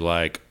totally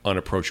like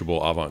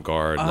unapproachable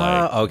avant-garde,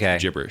 like okay.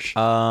 gibberish?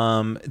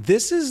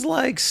 This is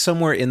like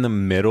somewhere in the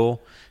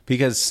middle,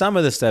 because some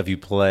of the stuff you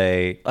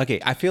play,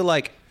 okay, I feel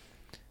like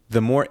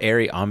the more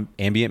airy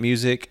ambient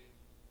music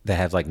that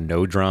have like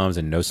no drums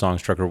and no song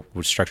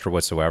structure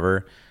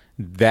whatsoever,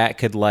 that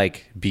could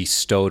like be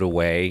stowed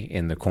away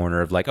in the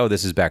corner of like, oh,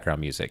 this is background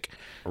music.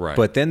 Right.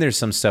 But then there's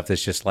some stuff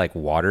that's just like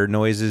water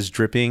noises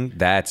dripping.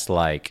 That's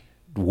like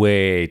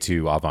way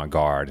too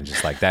avant-garde and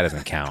just like, that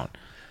doesn't count.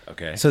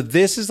 Okay. So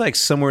this is like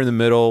somewhere in the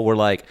middle where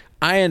like,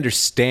 I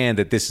understand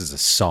that this is a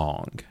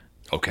song.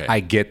 Okay. I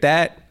get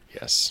that,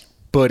 Yes.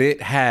 but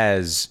it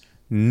has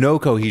no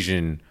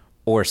cohesion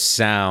or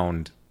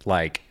sound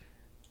like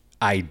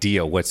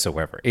idea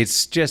whatsoever.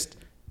 It's just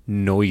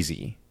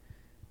noisy.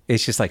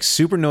 It's just like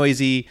super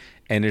noisy,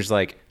 and there's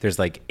like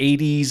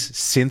 80s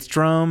synth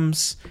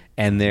drums,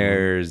 and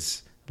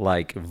there's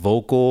like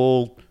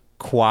vocal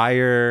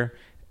choir,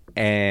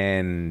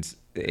 and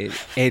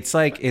it's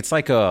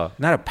like a,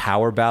 not a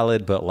power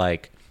ballad, but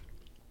like,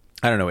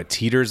 I don't know, it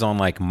teeters on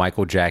like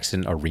Michael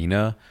Jackson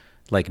arena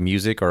like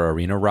music or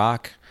arena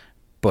rock,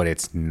 but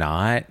it's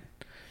not.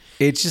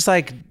 It's just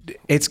like,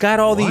 it's got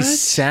all What? these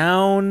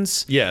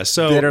sounds Yeah.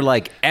 So that are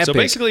like epic. So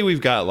basically,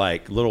 we've got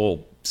like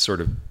little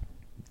sort of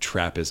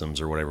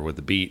trapisms or whatever with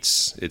the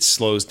beats. It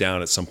slows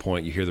down at some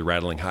point. You hear the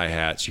rattling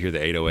hi-hats, you hear the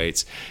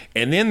 808s,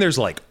 and then there's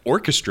like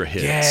orchestra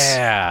hits.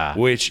 Yeah.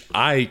 Which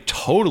I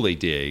totally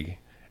dig.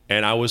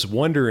 And I was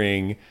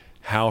wondering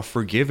how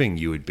forgiving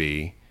you would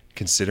be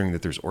considering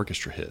that there's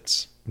orchestra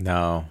hits.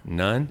 No.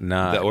 None?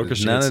 No. The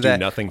orchestra none hits of do that.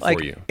 nothing Like,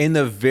 for you. In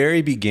the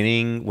very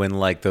beginning, when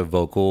like the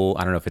vocal,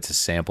 I don't know if it's a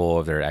sample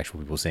of their actual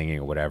people singing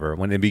or whatever.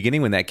 When in the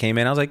beginning, when that came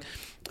in, I was like,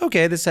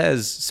 okay, this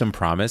has some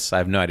promise. I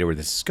have no idea where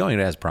this is going.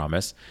 It has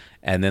promise.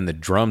 And then the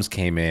drums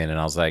came in, and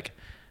I was like,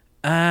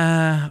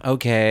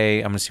 okay,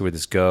 I'm gonna see where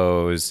this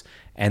goes.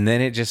 And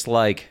then it just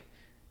like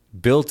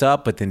built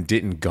up, but then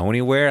didn't go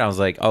anywhere. I was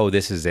like, oh,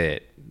 this is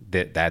it.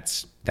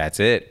 That's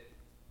it.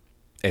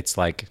 It's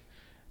like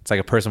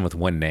a person with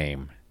one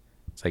name.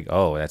 It's like,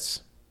 oh,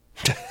 that's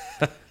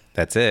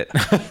it.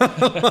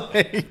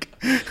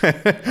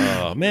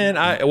 Oh man,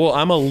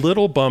 I'm a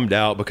little bummed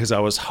out because I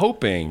was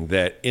hoping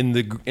that in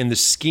the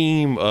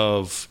scheme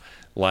of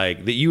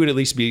like that you would at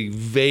least be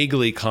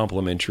vaguely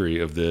complimentary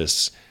of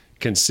this,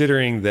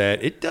 considering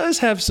that it does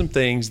have some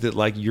things that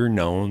like you're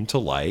known to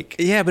like.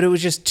 Yeah, but it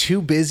was just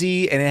too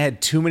busy, and it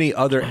had too many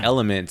other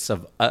elements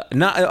of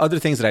not other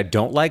things that I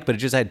don't like, but it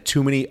just had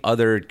too many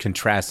other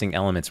contrasting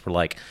elements where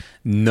like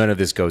none of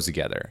this goes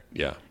together.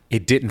 Yeah.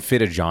 It didn't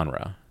fit a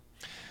genre.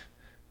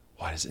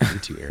 Why does it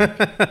need to, Eric?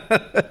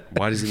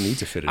 Why does it need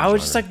to fit? I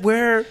was just like,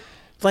 where,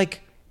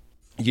 like,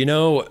 you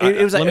know,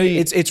 it was like,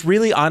 it's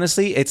really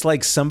honestly, it's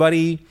like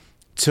somebody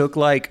took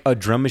like a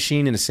drum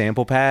machine and a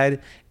sample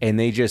pad, and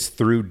they just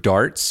threw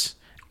darts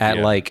at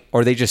like,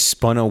 or they just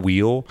spun a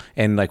wheel,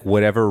 and like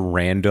whatever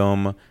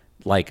random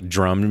like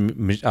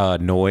drum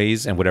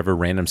noise and whatever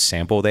random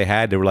sample they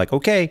had, they were like,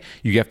 okay,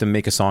 you have to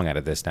make a song out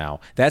of this now.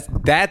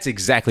 That's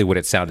exactly what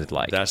it sounded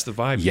like. That's the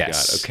vibe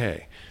Yes. you got.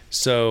 Okay.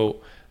 So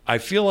I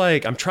feel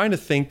like I'm trying to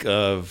think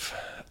of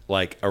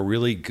like a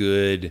really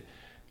good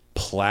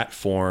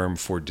platform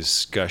for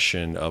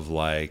discussion of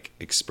like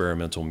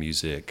experimental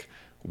music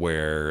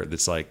where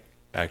that's like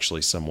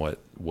actually somewhat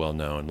well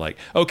known. Like,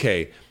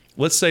 okay,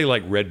 let's say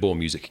like Red Bull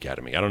Music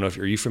Academy. I don't know if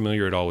are you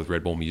familiar at all with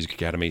Red Bull Music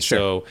Academy? Sure.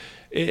 So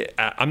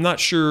I'm not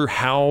sure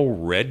how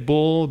Red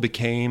Bull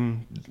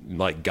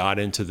got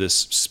into this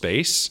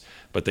space,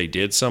 but they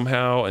did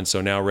somehow. And so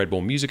now Red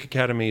Bull Music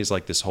Academy is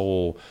like this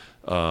whole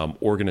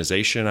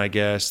organization, I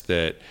guess,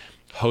 that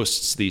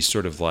hosts these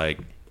sort of like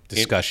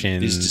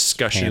discussions,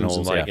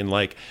 panels, and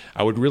like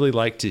I would really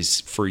like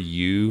for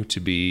you to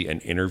be an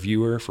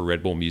interviewer for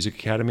Red Bull Music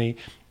Academy,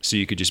 so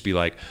you could just be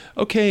like,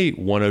 okay,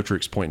 One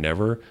Otrix Point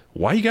Never,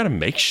 why you got to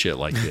make shit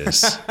like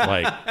this?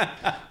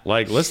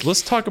 like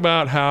let's talk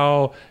about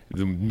how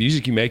the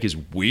music you make is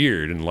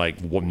weird and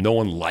like no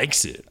one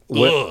likes it.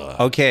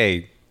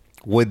 Okay,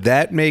 would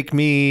that make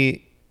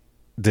me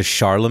the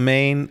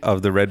Charlemagne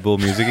of the Red Bull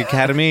Music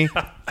Academy,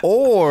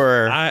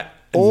 or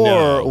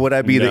No, would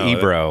I be the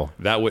Ebro?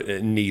 That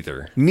would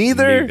neither.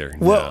 Neither.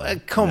 Well,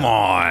 no, come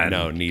on.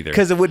 No, neither.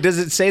 Because does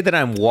it say that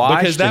I'm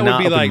washed? Because that and would not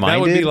be like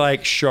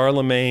open-minded?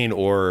 Charlemagne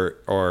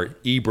or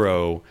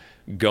Ebro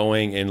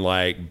going and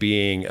like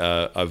being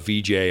a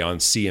VJ on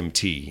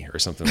CMT or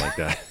something like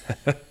that.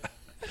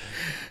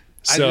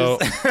 So,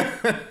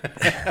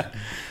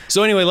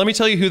 so anyway, let me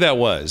tell you who that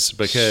was,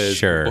 because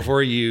Sure.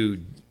 before you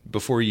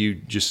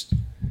just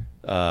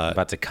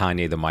About to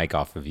Kanye the mic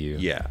off of you.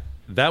 yeah,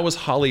 that was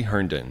Holly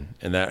Herndon,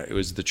 and that it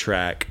was the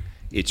track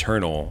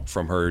 "Eternal"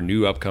 from her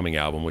new upcoming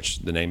album, which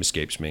the name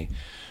escapes me.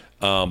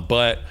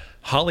 But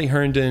Holly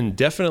Herndon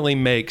definitely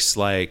makes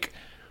like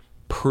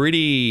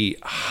pretty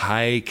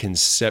high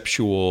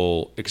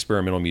conceptual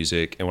experimental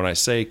music. And when I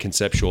say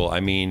conceptual, I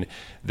mean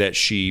that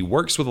she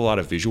works with a lot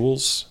of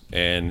visuals,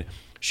 and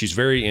she's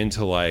very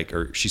into like,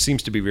 or she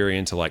seems to be very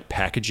into like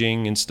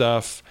packaging and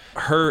stuff.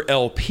 Her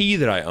LP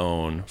that I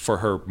own for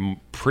her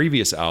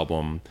previous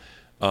album,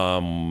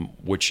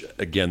 which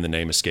again, the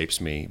name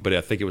escapes me, but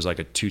I think it was like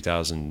a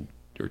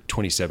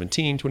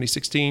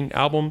 2016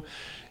 album.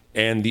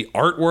 And the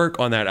artwork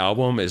on that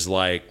album is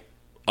like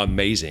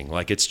amazing.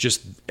 Like it's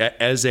just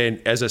as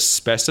a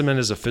specimen,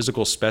 as a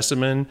physical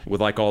specimen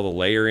with like all the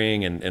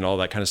layering and all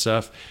that kind of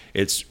stuff.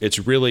 It's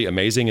really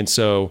amazing. And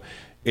so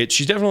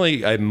she's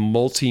definitely a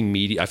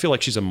multimedia. I feel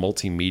like she's a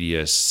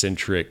multimedia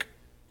centric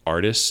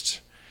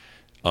artist.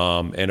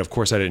 And of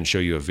course I didn't show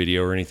you a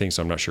video or anything,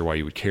 so I'm not sure why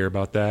you would care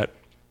about that.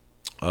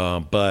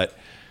 But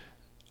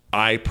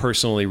I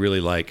personally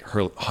really like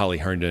Holly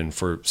Herndon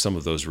for some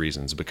of those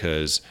reasons,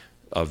 because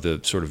of the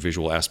sort of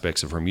visual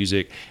aspects of her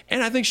music.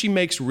 And I think she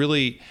makes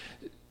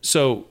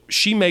some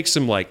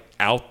like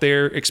out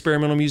there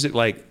experimental music.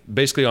 Like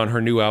basically on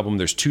her new album,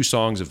 there's 2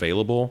 songs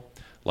available.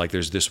 Like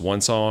there's this one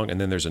song,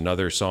 and then there's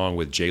another song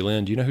with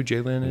Jalen. Do you know who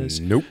Jalen is?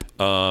 Nope.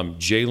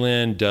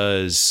 Jalen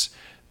does,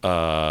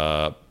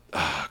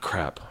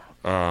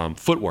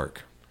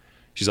 footwork.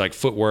 She's like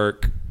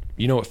footwork.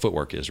 You know what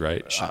footwork is,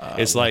 right?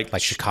 It's like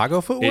Chicago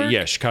footwork?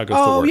 Yeah, Chicago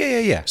Oh, footwork.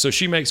 yeah. So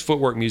she makes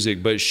footwork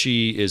music, but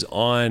she is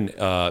on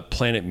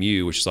Planet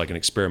Mu, which is like an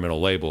experimental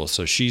label.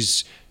 So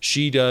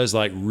she does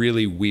like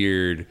really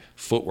weird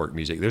footwork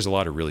music. There's a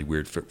lot of really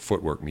weird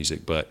footwork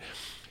music, but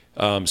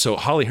so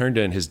Holly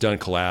Herndon has done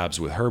collabs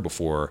with her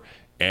before,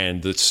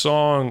 and the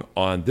song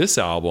on this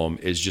album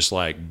is just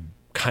like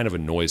kind of a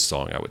noise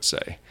song, I would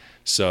say.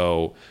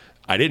 So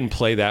I didn't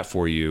play that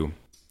for you.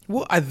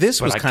 Well, this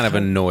was kind of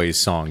a noise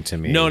song to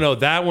me. No,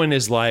 that one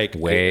is like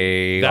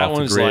way that off the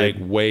one's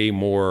grid. like way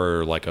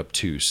more like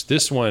obtuse.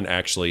 This one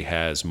actually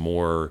has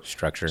more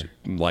Structure.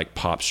 like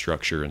pop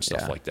structure and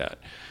stuff Yeah. like that.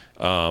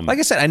 Like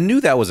I said, I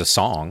knew that was a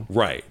song.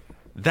 Right.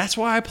 That's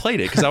why I played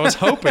it, because I was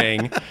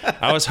hoping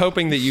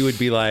that you would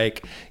be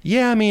like,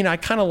 yeah, I mean, I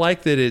kind of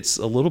like that it's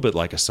a little bit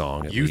like a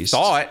song at least.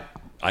 I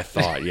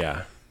thought,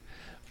 yeah.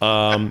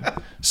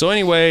 So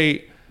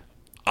anyway,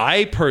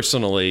 I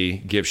personally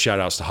give shout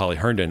outs to Holly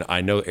Herndon.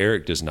 I know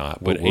Eric does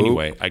not, but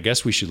anyway, I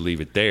guess we should leave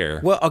it there.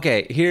 Well,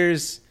 okay,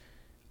 here's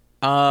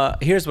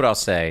what I'll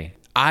say.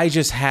 I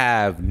just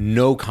have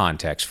no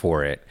context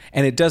for it,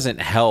 and it doesn't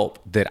help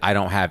that I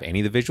don't have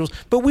any of the visuals.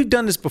 But we've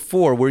done this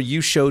before, where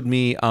you showed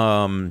me,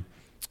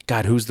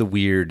 God, who's the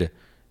weird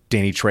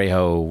Danny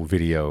Trejo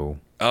video?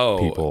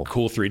 People.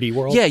 Cool 3D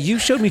World? Yeah, you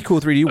showed me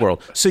Cool 3D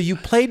World. So you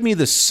played me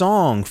the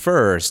song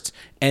first,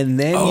 and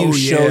then you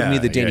showed me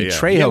the Danny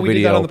Trejo Yeah, we did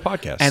video that on the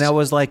podcast. And I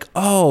was like,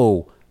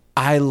 oh,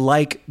 I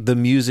like the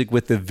music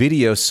with the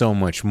video so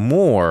much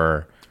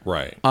more.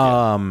 Right.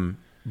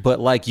 But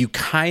like you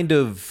kind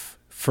of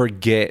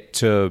forget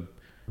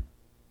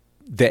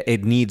that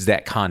it needs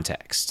that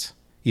context.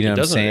 You know what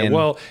I'm saying?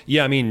 Well,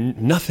 yeah, I mean,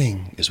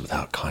 nothing is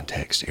without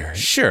context, Eric.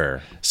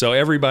 Sure. So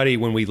everybody,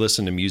 when we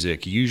listen to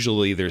music,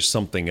 usually there's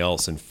something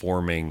else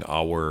informing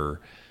our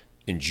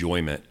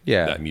enjoyment of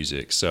that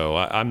music. So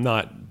I'm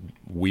not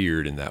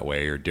weird in that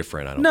way or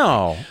different. I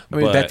don't think. I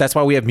mean, But- that's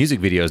why we have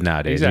music videos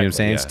nowadays. You know what I'm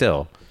Exactly, saying? yeah.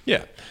 Still.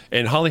 Yeah.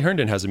 And Holly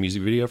Herndon has a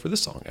music video for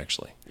this song,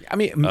 actually. I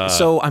mean,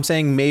 so I'm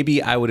saying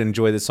maybe I would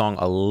enjoy the song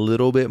a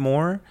little bit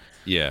more.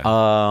 Yeah.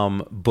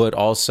 But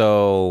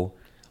also,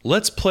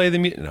 Let's play the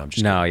music. No, I'm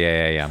just no,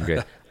 yeah, I'm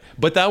good.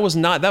 But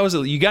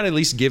you got to at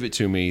least give it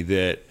to me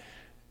that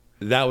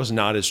was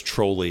not as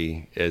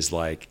trolly as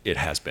like it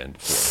has been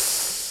before.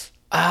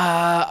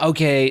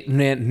 Okay,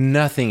 man,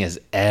 nothing is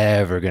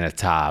ever gonna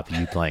top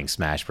you playing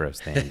Smash Bros.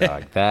 Thing,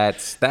 dog.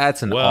 That's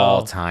an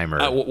all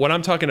timer. What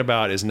I'm talking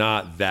about is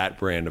not that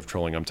brand of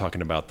trolling. I'm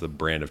talking about the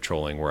brand of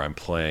trolling where I'm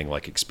playing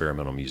like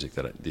experimental music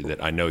that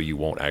I know you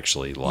won't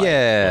actually like.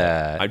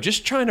 Yeah. I'm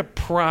just trying to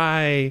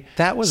pry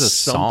That was a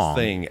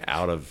something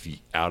out of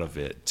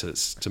it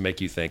to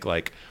make you think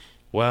like,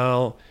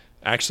 well,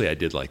 actually, I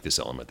did like this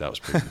element. That was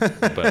pretty.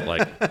 But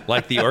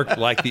like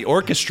the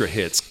orchestra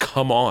hits.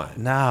 Come on.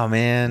 No,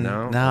 man.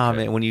 No? No, Okay.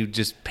 man. When you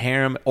just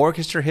pair them,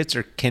 orchestra hits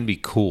can be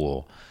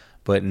cool,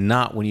 but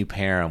not when you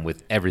pair them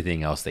with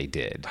everything else they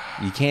did.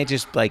 You can't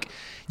just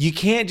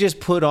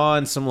put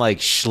on some like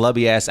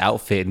schlubby ass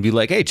outfit and be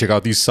like, hey, check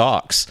out these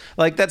socks.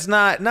 Like that's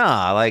not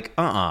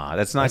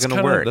that's not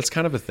gonna work. That's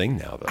kind of a thing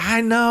now, though.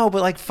 I know,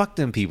 but like fuck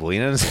them people.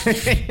 You know what I'm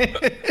saying?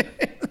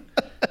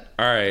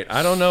 All right.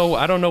 I don't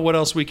know what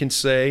else we can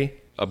say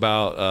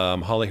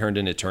about Holly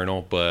Herndon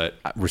Eternal, but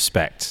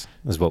Respect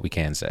is what we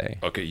can say.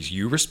 okay,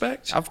 you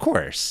respect? Of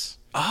course.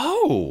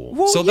 Oh,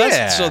 Well, so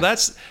yeah.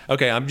 that's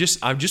okay. I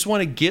just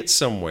want to get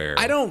somewhere.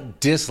 I don't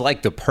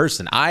dislike the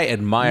person. I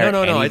admire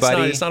No.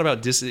 anybody. It's not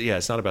about Yeah,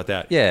 it's not about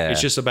that. Yeah.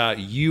 it's just about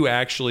you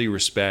actually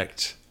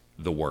respect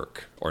the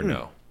work or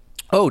no.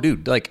 Oh,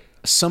 dude, like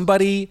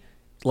somebody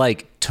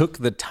like took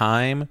the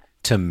time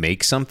to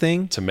make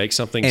something. To make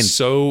something And-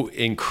 so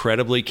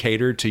incredibly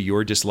catered to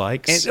your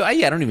dislikes. And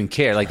yeah, I don't even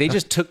care. Like they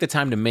just took the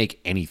time to make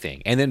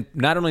anything. And then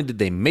not only did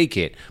they make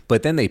it,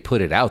 but then they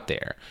put it out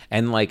there.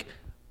 And like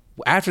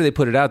after they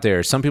put it out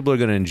there, some people are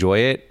going to enjoy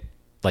it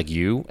like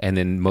you, and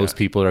then most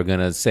people are going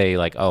to say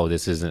like, "Oh,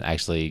 this isn't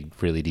actually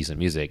really decent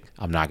music.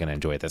 I'm not going to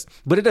enjoy this."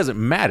 But it doesn't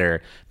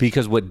matter,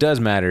 because what does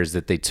matter is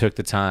that they took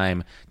the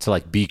time to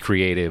like be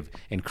creative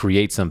and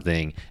create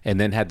something,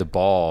 and then had the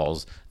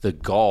balls, the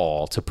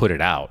gall to put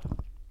it out.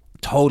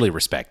 Totally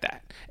respect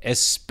that.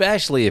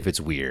 Especially if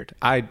it's weird.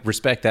 I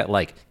respect that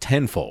like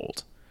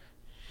tenfold.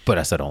 But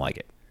I still don't like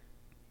it.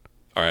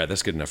 All right,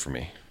 that's good enough for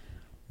me.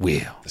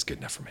 Well, That's good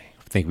enough for me.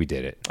 I think we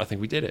did it. I think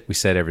we did it. We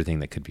said everything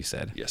that could be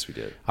said. Yes, we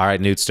did. All right,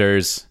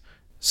 Newtsters,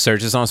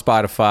 search us on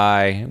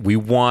Spotify. We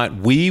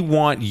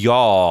want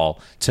y'all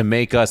to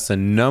make us the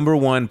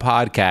 #1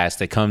 podcast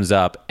that comes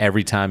up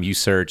every time you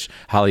search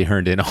Holly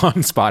Herndon on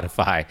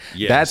Spotify.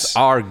 Yes. That's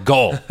our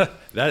goal.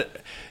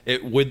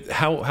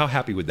 How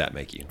happy would that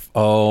make you?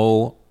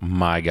 Oh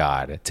my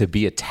God. To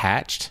be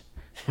attached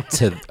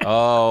to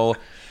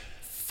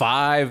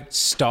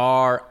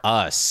 5-star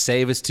us.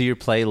 Save us to your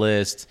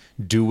playlist.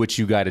 Do what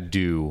you got to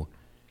do.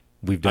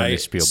 We've done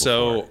this spiel before.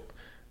 So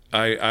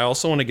I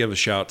also want to give a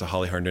shout out to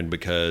Holly Herndon,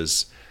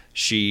 because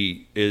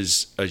she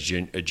is a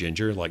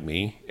ginger like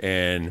me,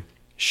 and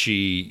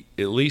she,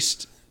 at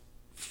least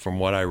from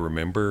what I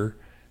remember,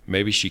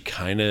 maybe she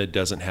kind of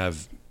doesn't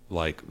have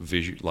like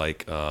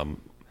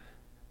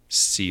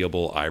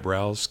seeable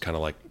eyebrows, kind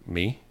of like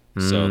me.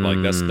 So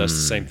like that's the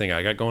same thing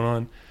I got going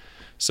on.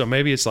 So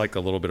maybe it's like a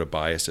little bit of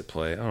bias at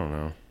play. I don't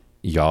know.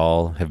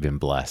 Y'all have been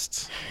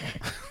blessed.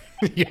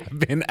 You have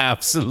been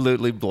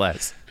absolutely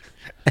blessed.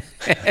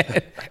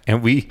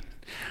 And we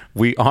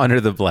honor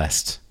the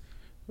blessed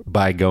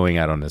by going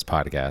out on this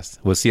podcast.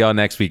 We'll see y'all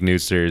next week,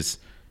 Newsters.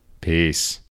 Peace.